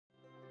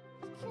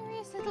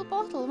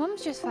little bottle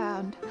Mum's just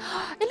found.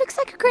 It looks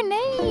like a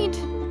grenade.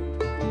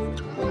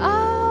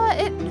 Oh,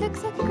 it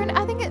looks like a grenade.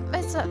 I think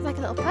it's like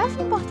a little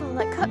perfume bottle,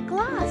 like cut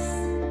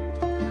glass.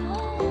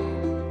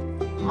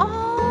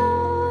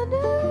 Oh,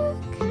 look.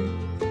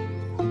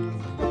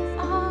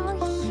 Oh,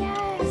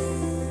 yes.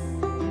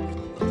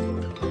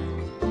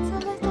 It's a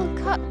little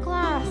cut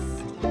glass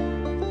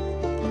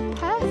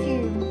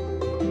perfume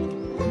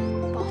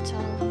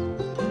bottle.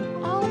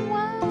 Oh,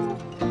 wow.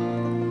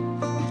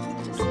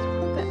 Just a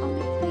bit on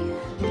here.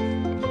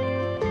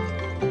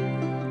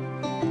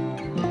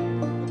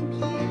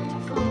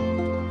 Beautiful.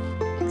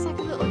 Looks like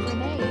a little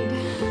grenade.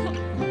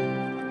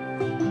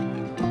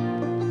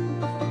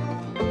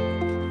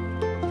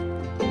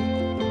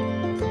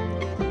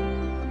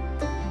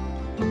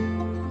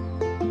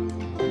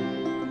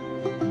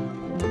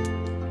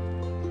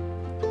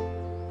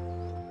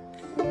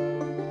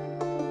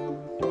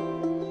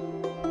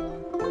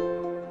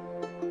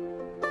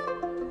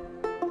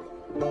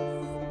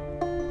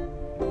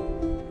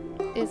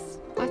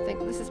 I think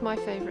this is my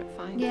favourite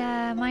find.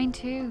 Yeah, mine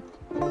too.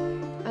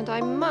 And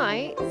I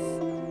might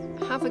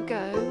have a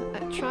go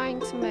at trying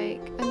to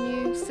make a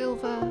new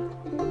silver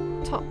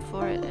top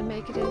for it and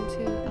make it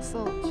into a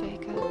salt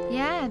shaker.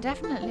 Yeah,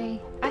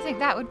 definitely. I think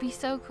that would be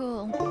so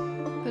cool.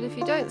 But if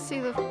you don't see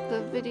the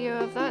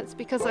video of that, it's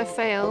because I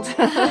failed.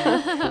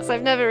 So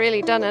I've never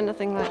really done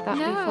anything like that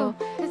before.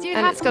 Because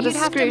And it's got a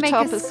screw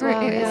top as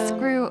well. A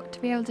screw to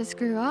be able to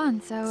screw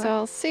on. So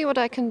I'll see what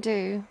I can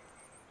do,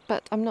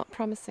 but I'm not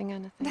promising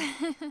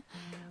anything.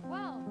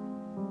 well.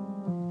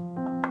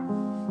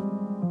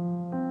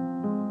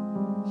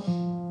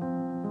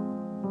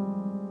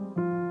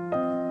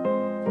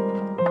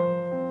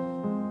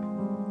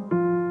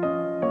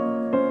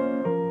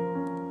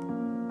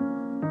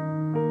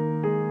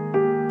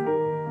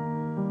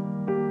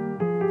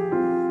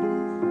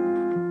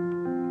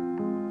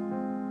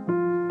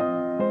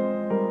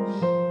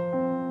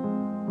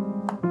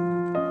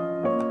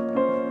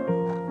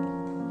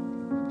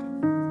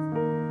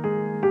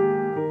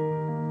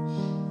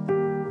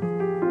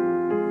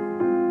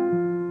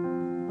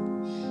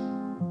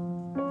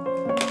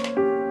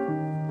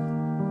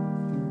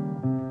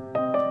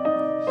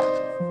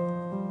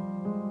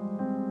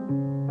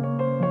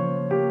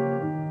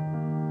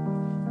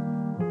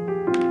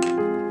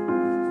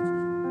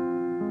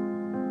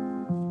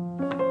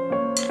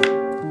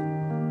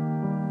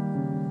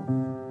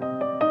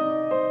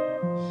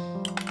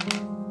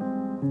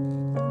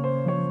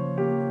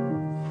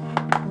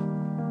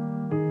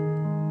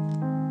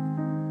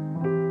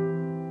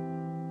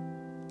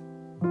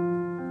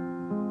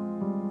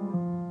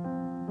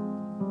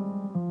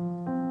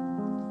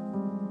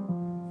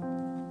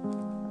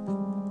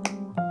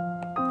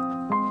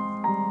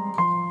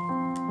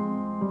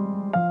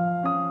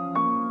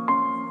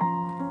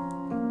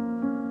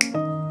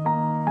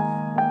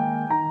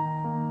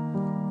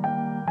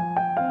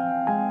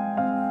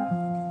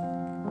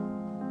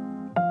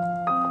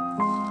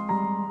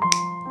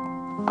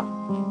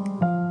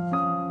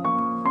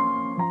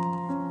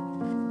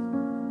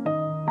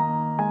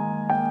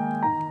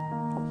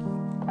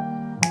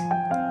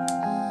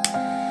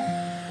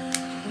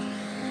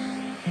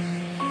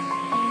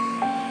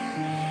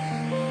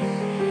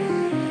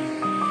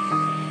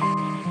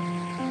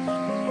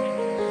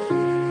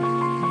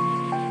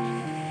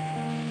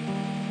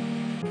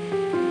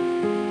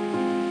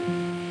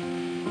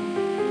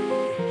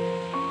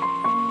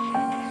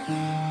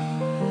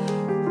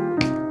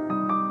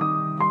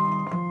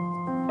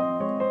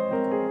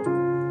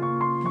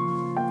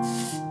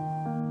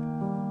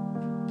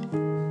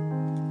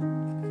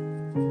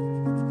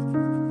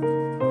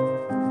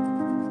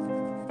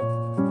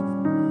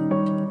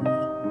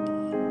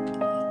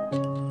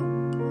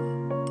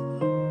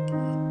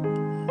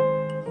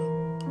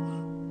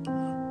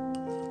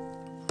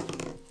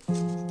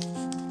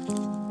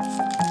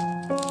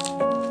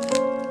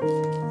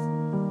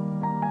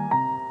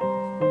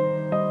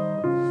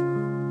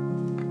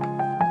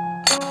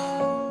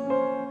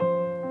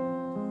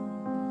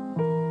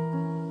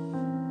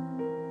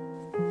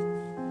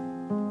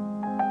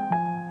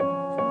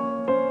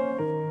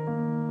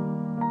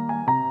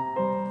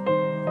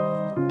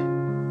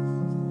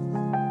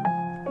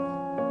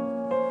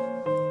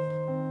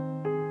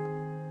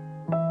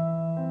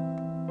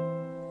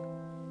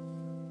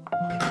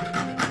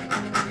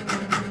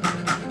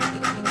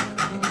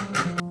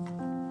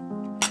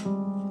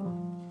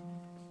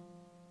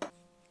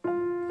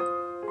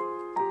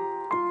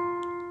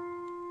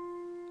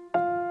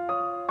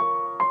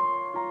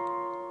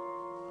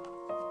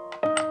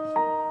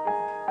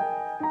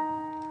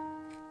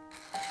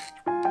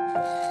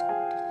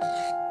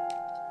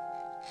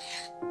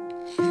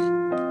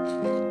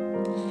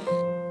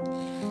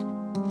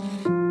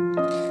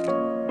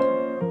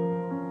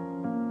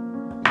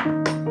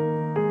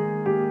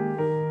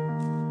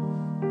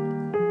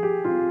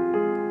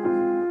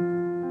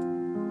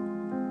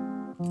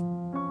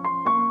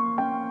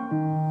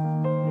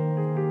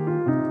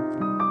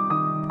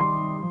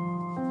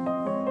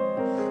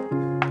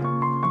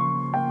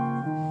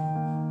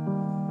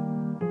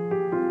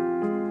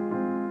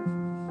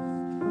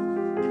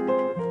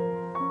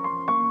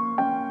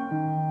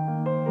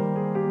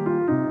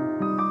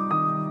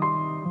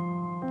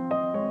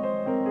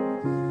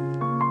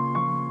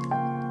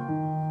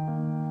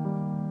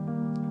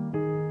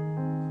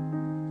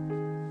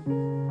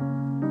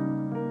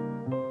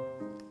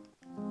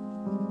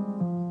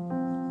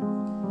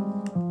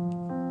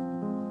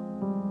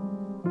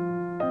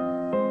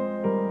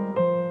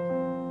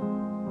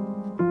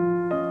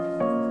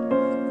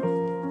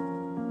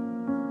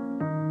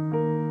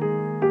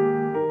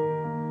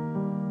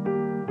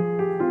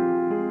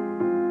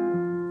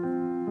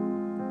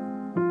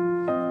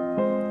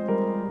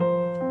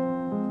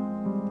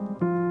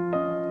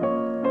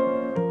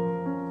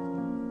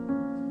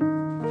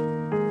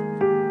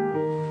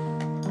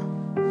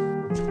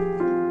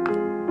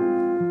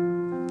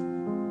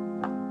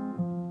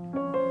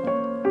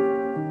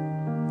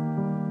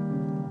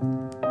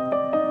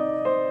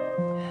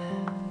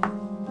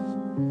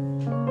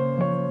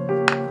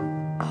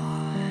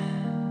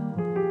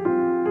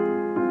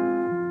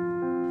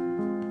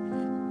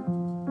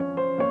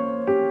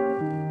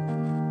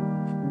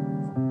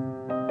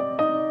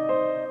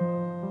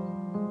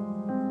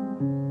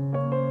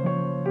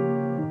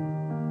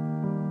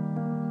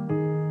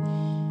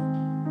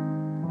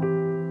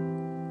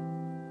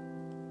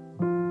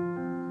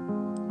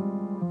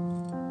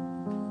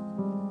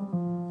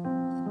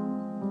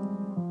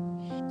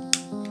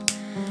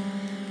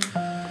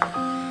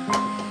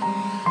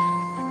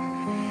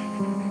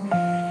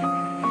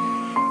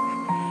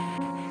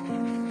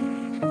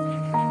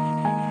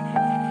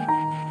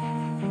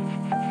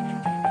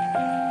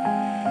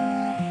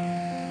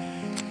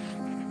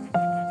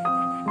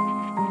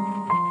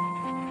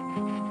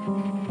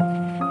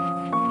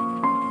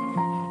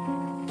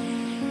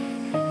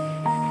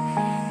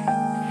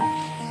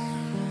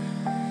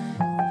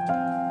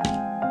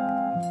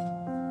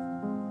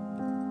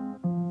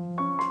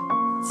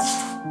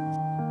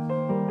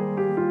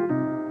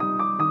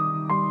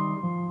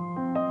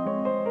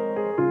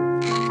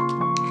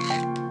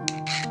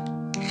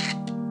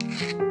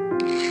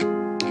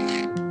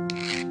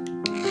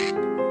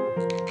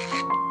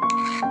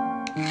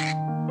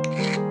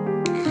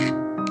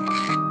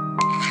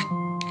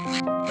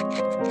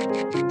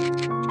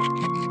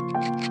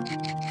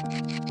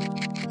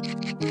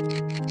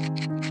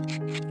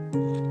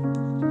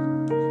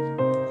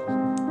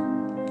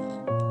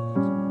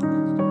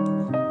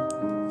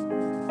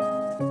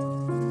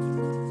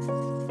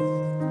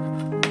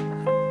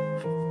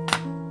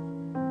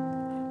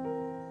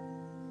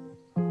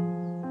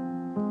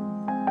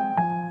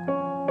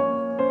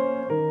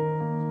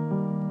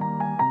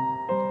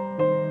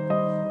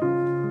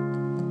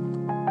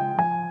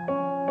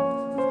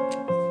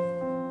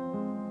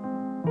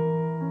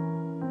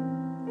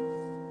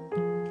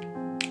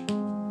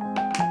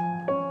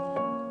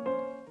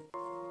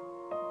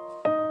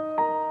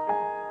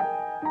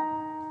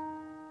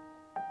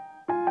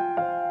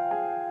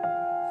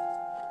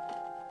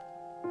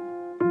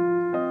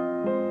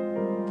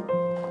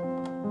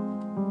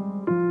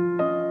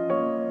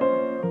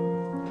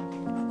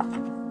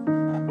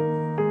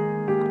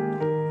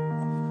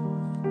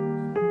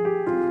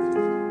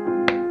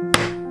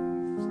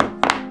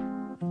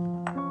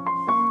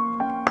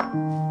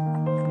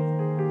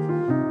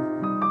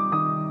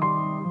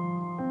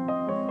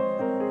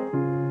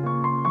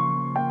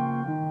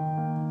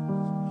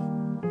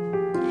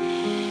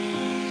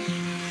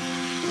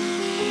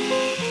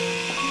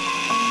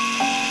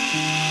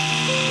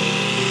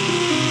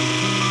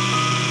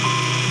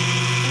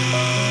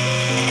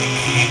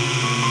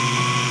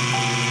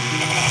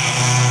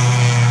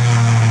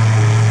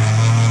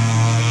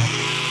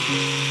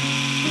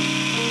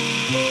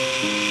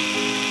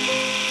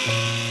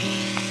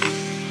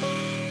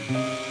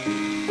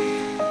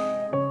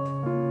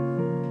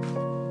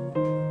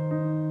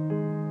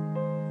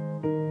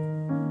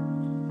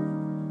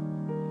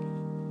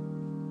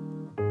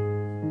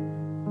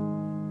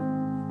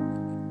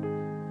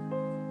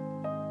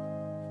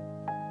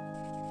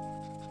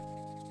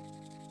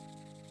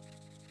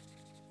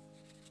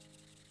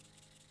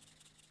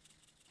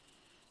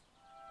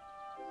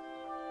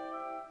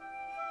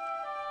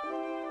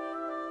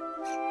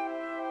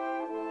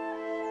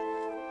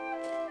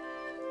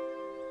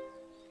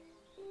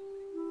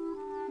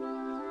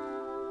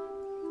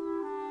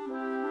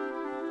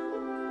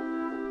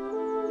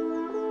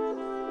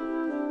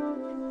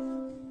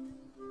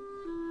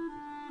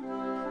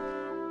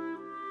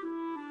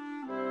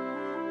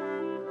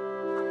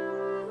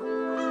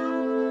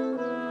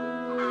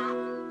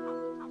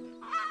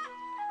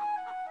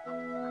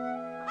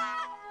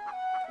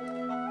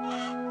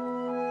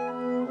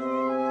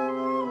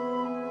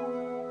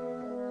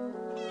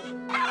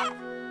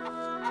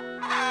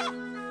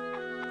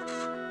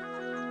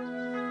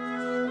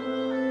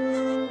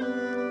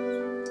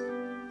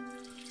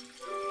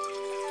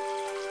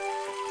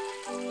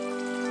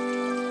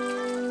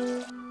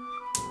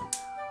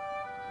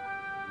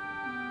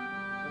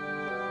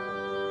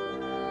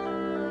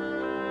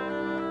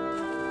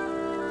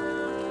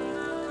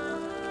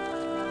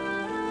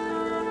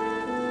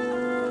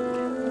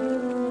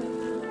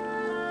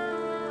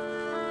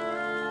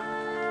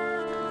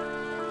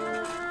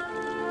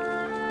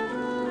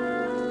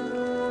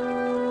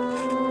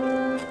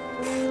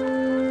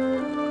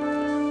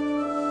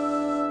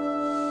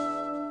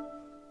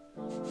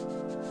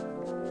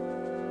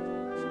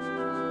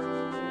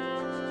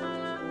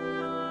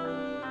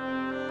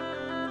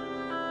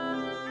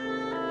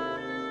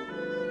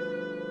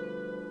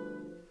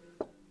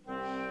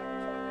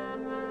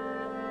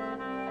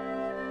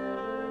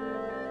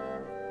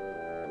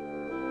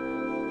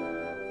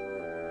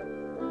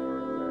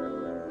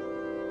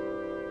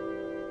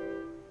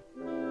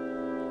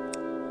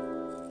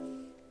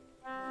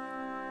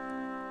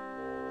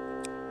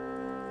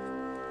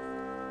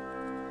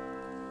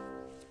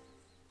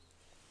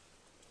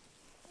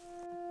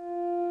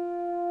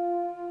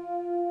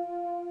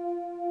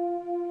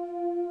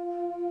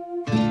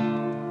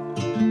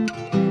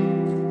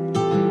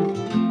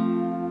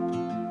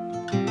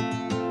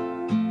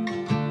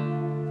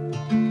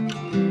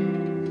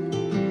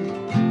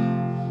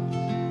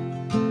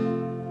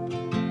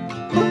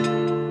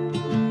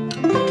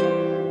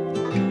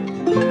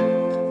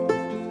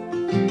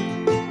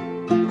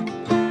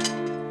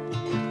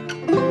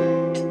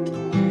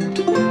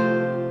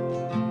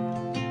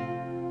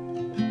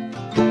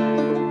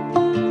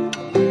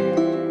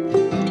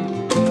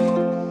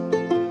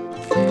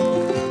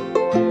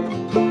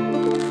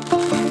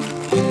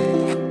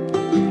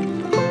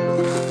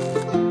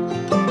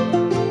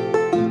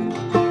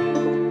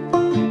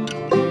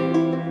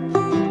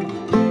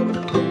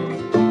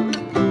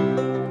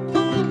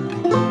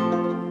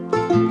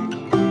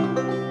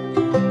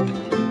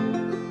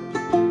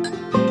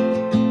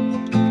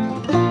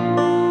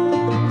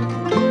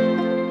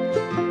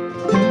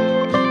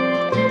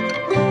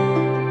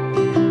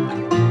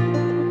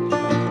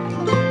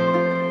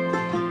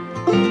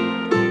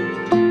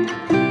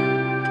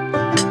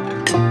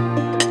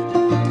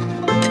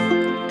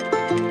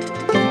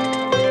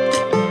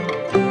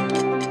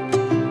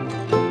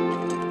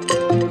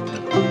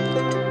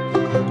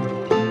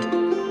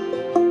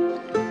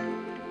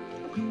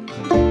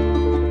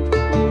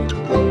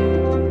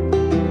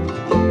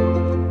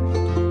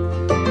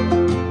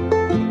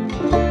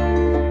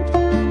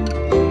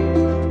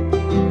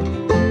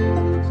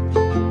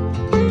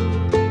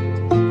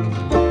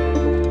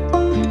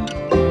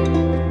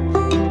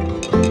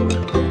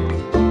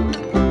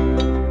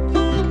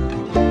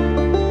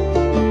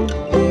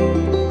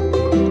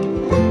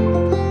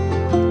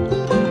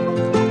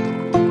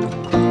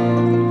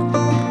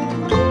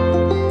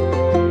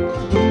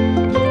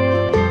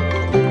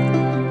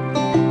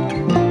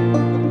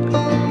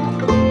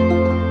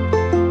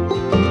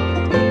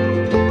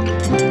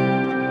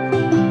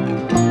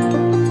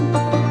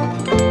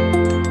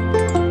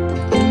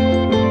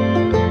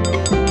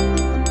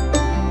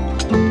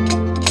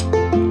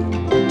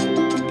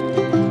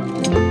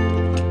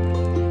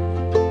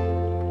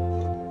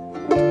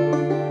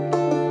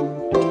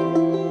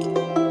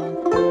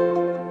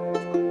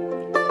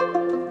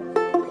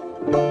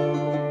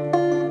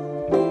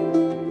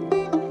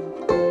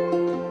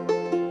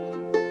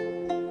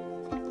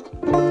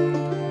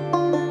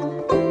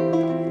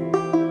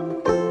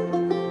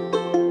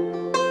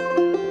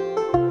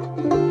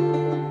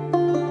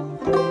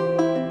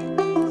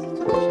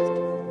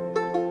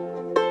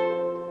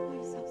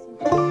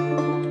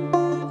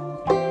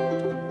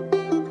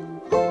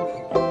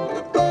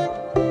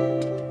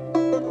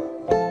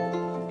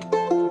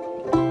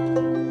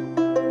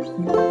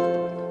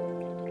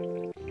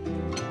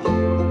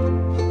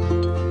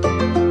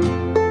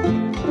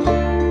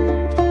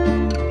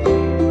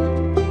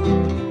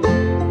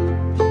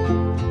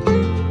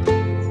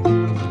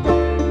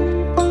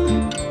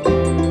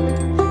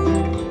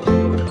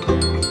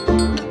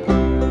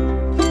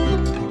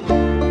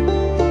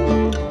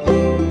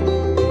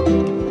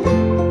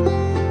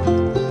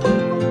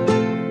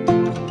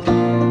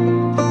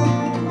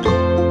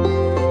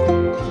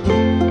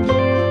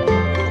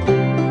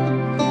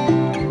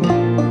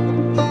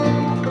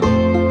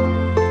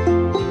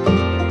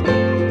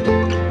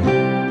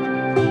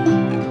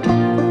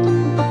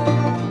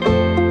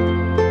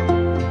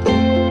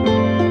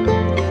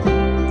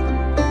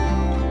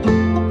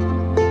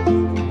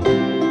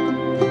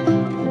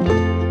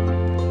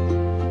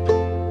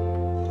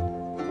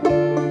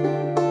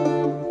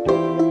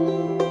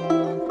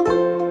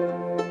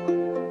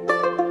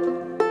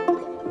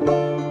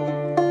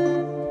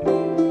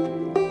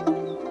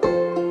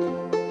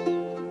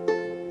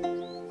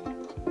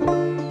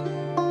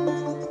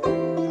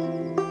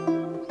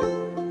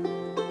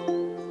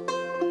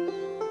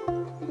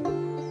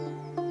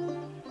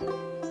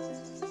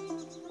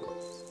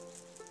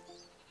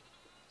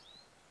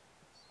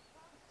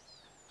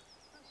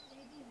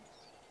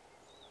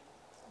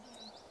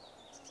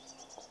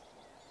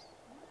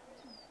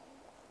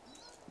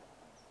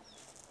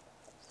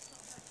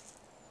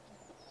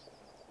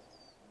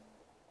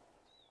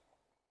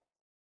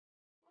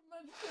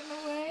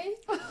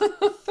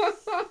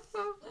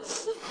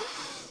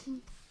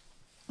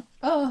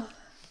 Oh.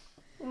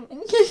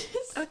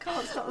 I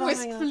can't stop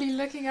laughing. Wistfully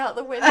looking out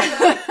the window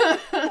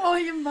while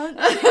you're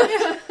munching.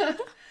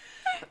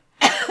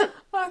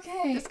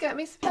 Okay. Just get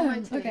me some of my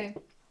tea. Okay.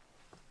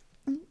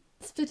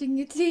 Spitting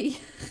your tea.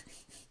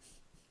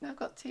 I've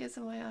got tears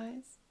in my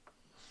eyes.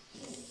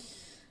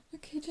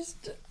 Okay,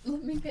 just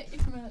let me get you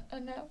from a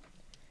nap.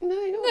 No,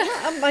 you don't want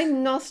that up my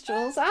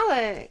nostrils,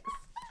 Alex.